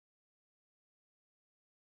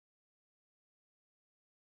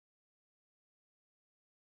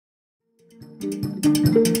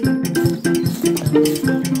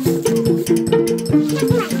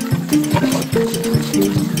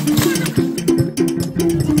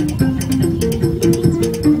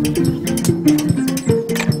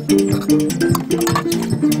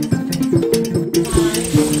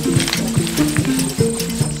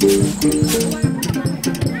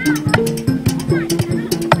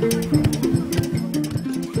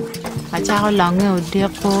Achako lange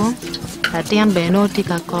odeko Atian beno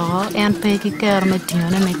tika ko en pe ki ker me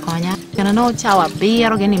tione me konya kana no chawa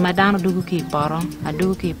biro geni madano dugu ki poro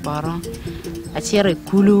adugu ki poro achiere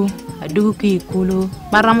kulu adugu ki kulu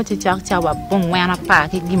maramo chak chawa bong wana pa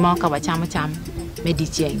ki gimo ka wachamo cham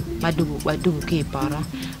medicheng madugu ki poro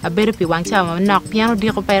abere pi wang chawa nok piano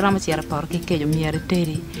diko pe ramo chiere poro ki kejo miere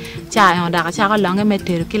teri cha yon da cha ko longe me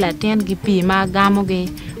teri kila ten gi pi ma gamo ge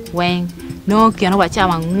weng no kiano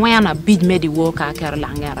wachawa ngwana bij medi wo ka ker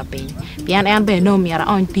langera pe pian an be no miara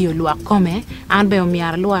on pio lua come an be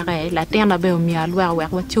miara lua re la tena be miara lua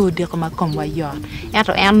wa chudi ko ma kom wa yo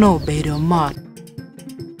eto an no be do mot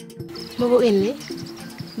mo inni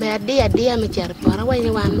be dia me cher para wa ni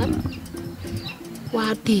wan man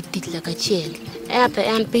wa ti la ka chel eto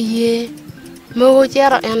an pe ye mo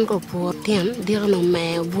cher an ko por tien dir no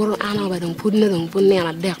me buru an ba dong pun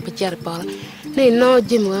na dek pe cher para ni no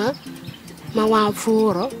jimwa ma wa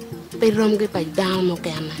furo pe rom ge pa down mo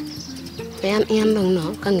kana pen en dong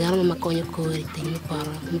no ka ngar ma ko ni ko ri tin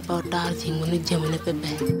paro mi pa dar ci mo ni jamane pe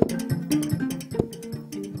be.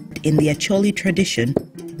 In the Acholi tradition,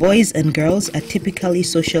 boys and girls are typically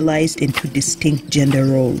socialized into distinct gender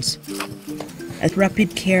roles. A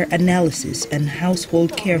rapid care analysis and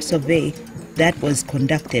household care survey that was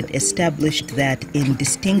conducted established that in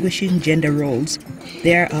distinguishing gender roles,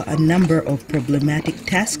 there are a number of problematic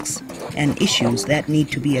tasks and issues that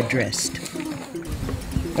need to be addressed.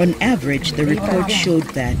 On average, the report showed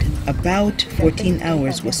that about 14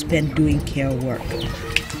 hours was spent doing care work.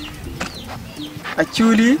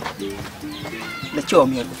 Actually, the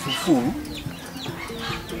chomi fufu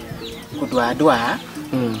kudwa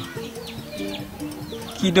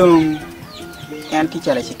kidong anti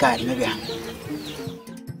chala chikari me biang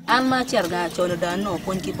an ma cherga chono da no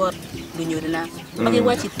pon ki bot binyudna magi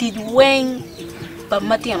wachi tij weng pa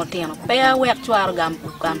matiano pe wek chwar gam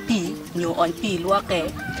pi nyo on pi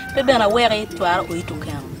luake pe bena were chwar o itu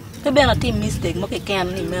kan pe bena tim mistake mo ke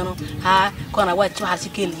kan ni meno ha kona wa chwar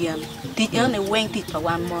sikil yen tij ne weng tij pa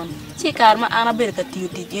wan mon chikar ma ana ber ka tiu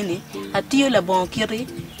tij ni atiu la bon kiri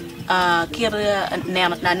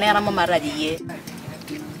nena mama radiye.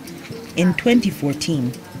 In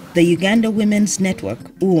 2014, the Uganda Women's Network,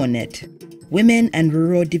 UONET, Women and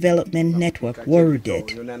Rural Development Network,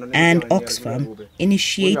 WORUDET, and Oxfam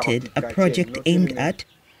initiated a project aimed at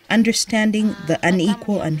understanding the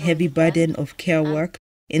unequal and heavy burden of care work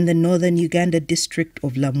in the northern Uganda district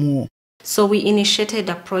of Lamu. So we initiated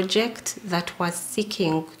a project that was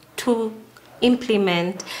seeking to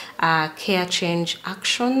implement care change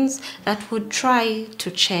actions that would try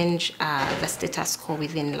to change the status quo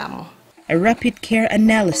within Lamu. A rapid care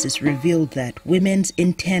analysis revealed that women's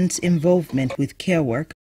intense involvement with care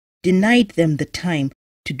work denied them the time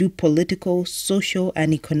to do political, social,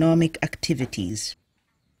 and economic activities.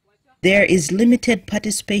 There is limited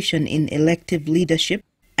participation in elective leadership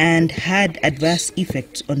and had adverse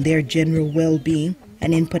effects on their general well-being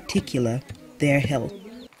and in particular, their health.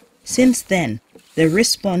 Since then, the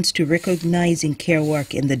response to recognizing care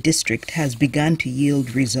work in the district has begun to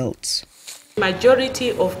yield results.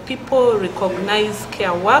 Majority of people recognize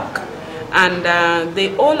care work and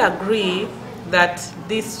they all agree that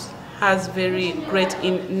this has very great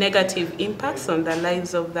negative impacts on the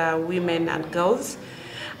lives of the women and girls.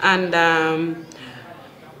 And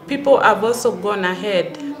people have also gone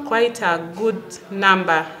ahead, quite a good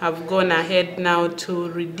number have gone ahead now to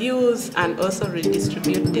reduce and also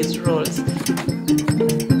redistribute these roles.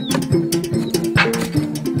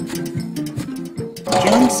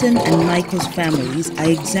 Johnson and Michael's families are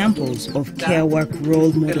examples of care work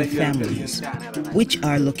role model families, which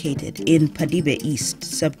are located in Padibe East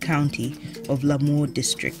sub-county of Lamu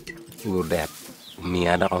district.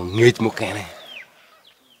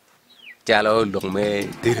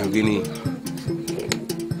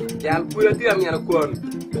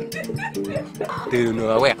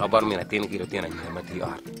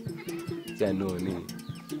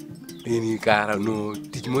 Ini kara no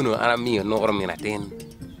tijmono arami no ormina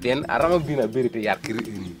ten arama bina berite yakiri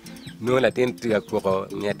ini no la ten tiya ko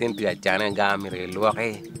nya ten tiya chana gamire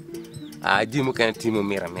loxe a jimu kan timo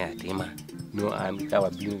mira me atima no an kawa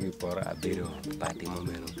binu por abero patimo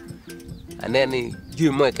meno aneni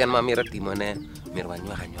jimu kan ma mira timo ne mirwa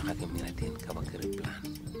nywa ke mira ten kawa kere plan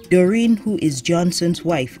Doreen, who is Johnson's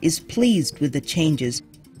wife, is pleased with the changes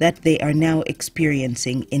that they are now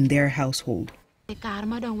experiencing in their household.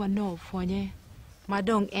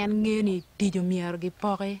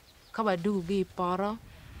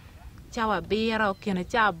 Chawa bira kena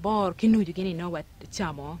cha bor kinu gini no wat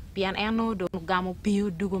chamo pian eno do gamo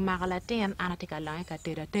piu dugo magalaten anatika lang ka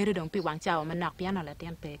tere dong pi wang chawa manak piano la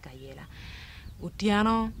ten pe ka yela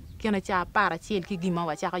utiano kena cha para chiel ki gima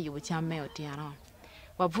wa cha ka yu cha me utiano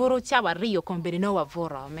wa voro chawa rio komberi no wa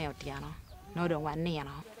voro me utiano no do wa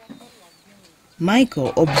niano.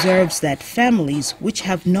 Michael observes that families which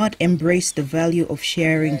have not embraced the value of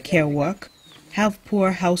sharing care work have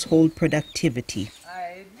poor household productivity.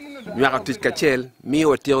 Nyaka tich kachel mi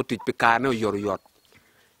watio tich pikane yor yot.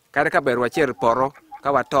 Kare ka ber wacher poro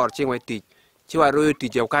ka wator ching we tich. Chi waroyo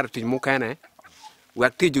tich ya ukar tich mukene.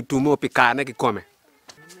 Wak tich utumo pikane ki kome.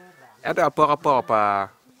 Eto apoka pa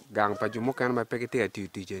gang pa jumukene ma peke te ati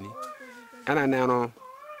tich ni. Ana neno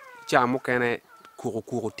cha mukene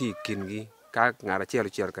kuru ti kingi ka ngara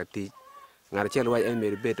cher ka tich. Ngara cher wa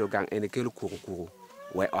emeri beto gang ene kelu kuru.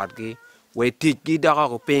 We odgi we tich gi daga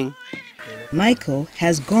ko ping. Michael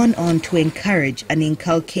has gone on to encourage and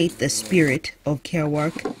inculcate the spirit of care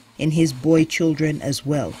work in his boy children as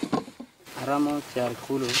well. Aramo char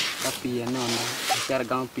kulu tapi no char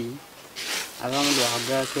gampi. Aramo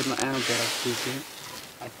do aga sur no an tera tiki.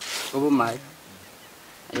 Obo mai.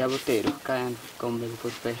 Ayaboteiro kan kombe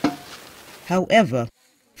putpe. However,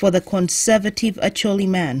 for the conservative Acholi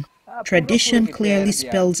man, tradition clearly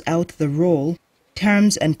spells out the role,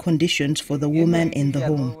 terms and conditions for the woman in the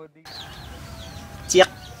home. Chiak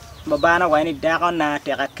babana wani dago na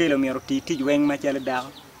teka kilo mi roti ti weng ma chele dago.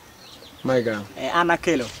 My God. Ana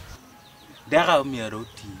kilo. Dago mi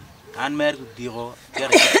roti. An mer digo cher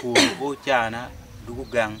ko o chana dugu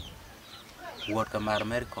gang. Wot ka mar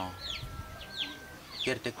mer ko.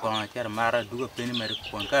 Cher te ko cher mara dugu peni mer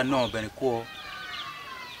ko ka no ben ko.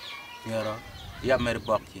 Yero ya mer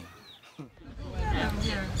bokki.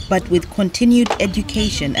 But with continued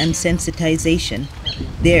education and sensitization,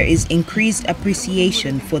 there is increased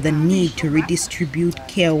appreciation for the need to redistribute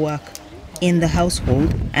care work in the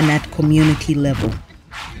household and at community level.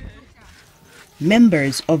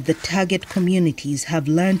 Members of the target communities have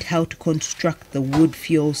learned how to construct the wood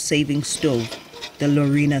fuel saving stove, the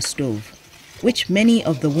Lorena stove, which many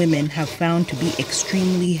of the women have found to be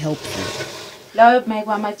extremely helpful. Lo mai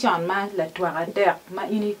kwa ma chon ma la twa de ma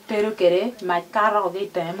ini pero kere ma karo ge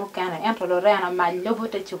te mo kana entro lo rena ma lobo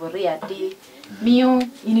te chuburia di mio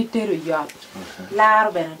ini tero yo lar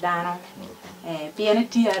ben dano piene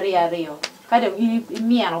ti ario kada ini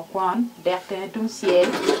miano kon de te tum siel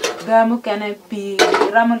ga mo kana pi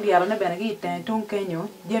ramo liaro ne ben ge te tum kenyo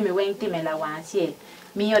de mi wen ti me la wan siel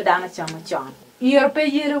mio dano chamo chon yer pe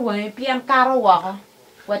yer wen pien karo wa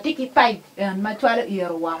watiki pai ma twala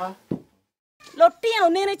yer wa lo piano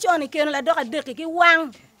nene choni keno la doka deki ki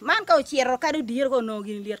wang man ka chiero ka du dir ko no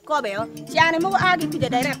gin liet ko be o chane mo agi ti de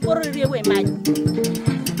direct por re we ma.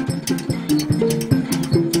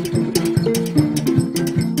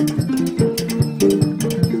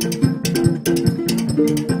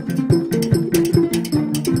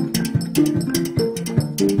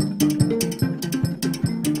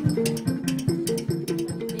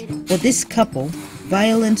 For this couple,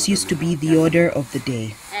 violence used to be the order of the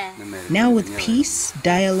day. Now with peace,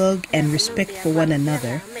 dialogue, and respect for one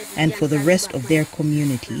another and for the rest of their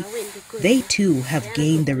community, they too have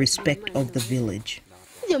gained the respect of the village.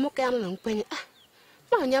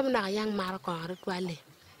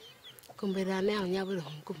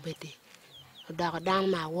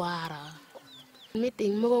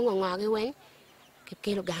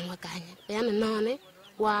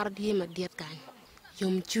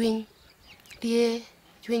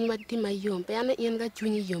 Chwin ma ti ma yom pe ana yen ga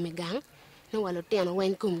chwin yom gang no walo ten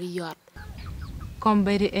wen kum gi yot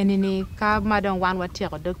kombedi enini ka madon wan watia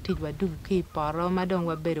ko dokti wa du ki poro madon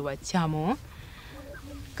wa beri wa chamo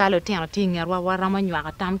kalo teno tinger wa warama nywa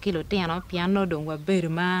ka tam kilo teno piano don wa beri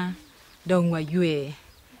ma don wa yue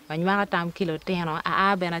wa nywa ka tam kilo teno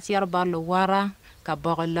a bena chiar barlo wara ka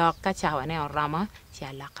boglo ka chawa ne rama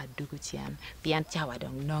chia la ka dugu chian pian chawa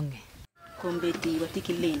don nonge kombedi wa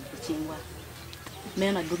tikilen chingwa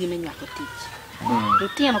mena dugi men nyako tich do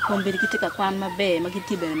tiano kombedi kitika kwan mabe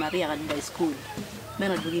magiti ben maria ga by school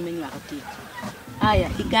mena dugi men nyako tich aya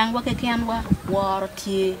igang wa ke kenwa war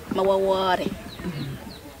tie ma wawore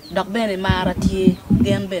dok bene mara tie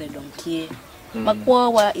gen bene dong tie makwa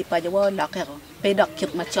wa ipaja wa lakero pe dok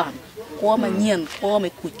kit ma chan ko ma nyen ko me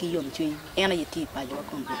kuki yom chui ena yiti ipaja wa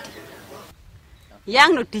kombedi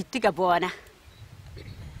yang no titika bona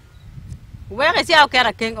where is your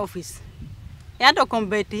kera king office ya to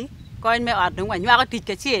kombeti ko me adu wa nywa ko tij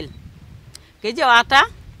ka chiel ke jo ata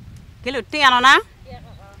ke lu tiano na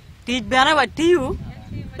tij bana wa tiu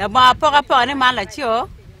da ma po ne ma la chio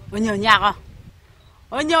onyo nyako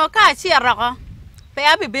onyo ka chiero ko pe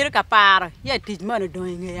abi bir ka par ya tij mo do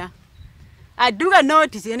ngeya aduga no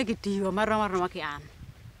tij ne ki tiyo maromo ki an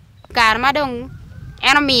kar ma dong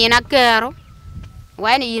eno mi na kero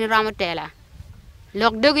wani yin ramotela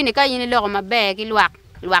lok dogi ni ka yin lok ma be ki luak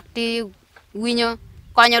ti winyo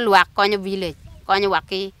konyo luak konyo village konyo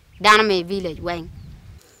waki dano me village wen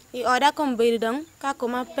I oda kombedi dong ka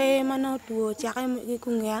kuma pe mano tuo chaka gi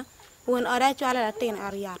kungia won oda chwala la tin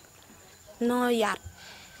ariat no yat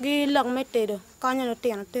gi lok metedo konyo no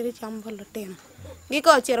tin teri cham bolo tin gi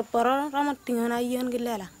ko cher poro ramo tingana yen gi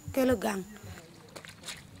lela kelo gang.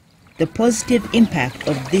 The positive impact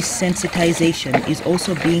of this sensitization is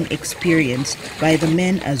also being experienced by the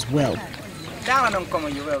men as well.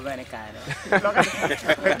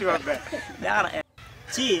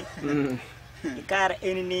 Ikar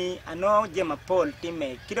enini ano jema pol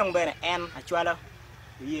time kidong bere en achwala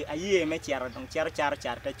aye me char dong char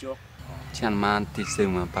ta chok chan man ti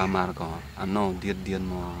sema pa mar ko ano dir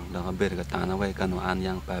mo da ber ka tana wai kanu an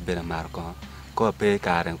yang pa ber mar ko pe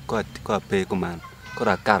karen ko pe kuman ko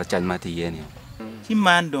ra kar chan ma ti yeni ti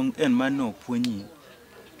man dong en mano puonyi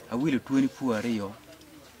awilo tuoni puare yo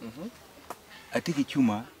atiki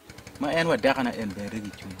chuma ma en wa dakana en bere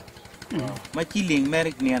gi chuma ma chiling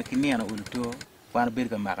merik ner ki nena ulto wan ber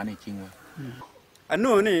ka makane chingwa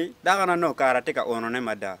ano ni dakana no kara tika ono ne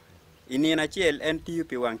mada ini na chiel en tiu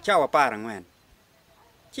pi wang chawa par ngwen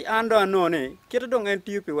chi ando ano ni kito dong en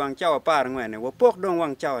tiu pi wang chawa par ngwen wo pok dong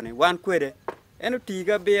wang chawa ni wan kwede en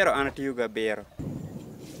tiga bero an tiu ga bero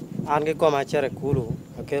an ge koma chere kulu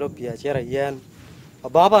akero pia chere yen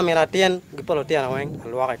baba mena tien gipolo tien wen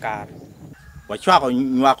alwa ka kar wa chwa ko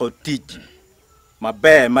nywa ko tich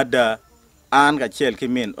mabe mada an ga chel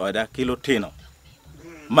kimin oda kilotino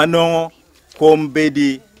manongo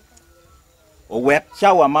kombedi o wet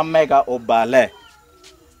chawa mamega o bale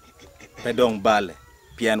pedong bale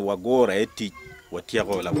pian wagora eti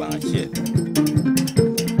watiago la wangachel.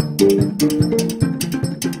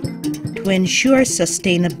 To ensure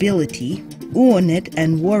sustainability, UONET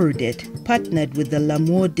and WORUDET partnered with the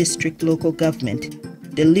Lamour District Local Government,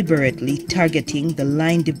 deliberately targeting the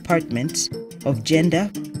line departments of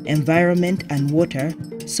gender, environment and water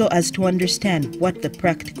so as to understand what the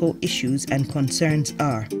practical issues and concerns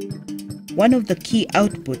are. One of the key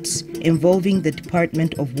outputs involving the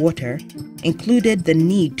Department of Water included the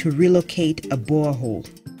need to relocate a borehole.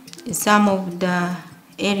 Some of the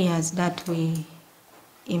areas that we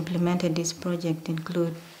implemented this project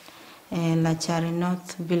include Lachari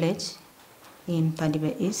North Village in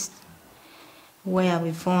Padibe East, where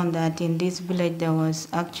we found that in this village there was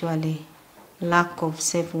actually lack of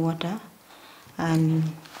safe water, and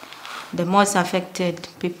the most affected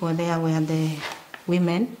people there were the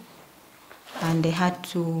women, and they had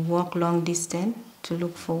to walk long distance to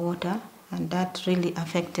look for water, and that really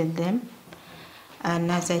affected them.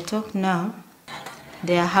 And as I talk now,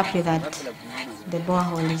 they are happy that the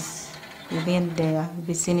borehole is within their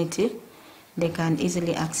vicinity. They can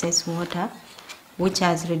easily access water, which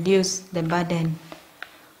has reduced the burden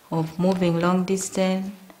of moving long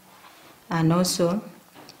distance, and also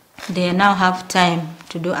they now have time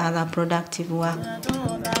to do other productive work.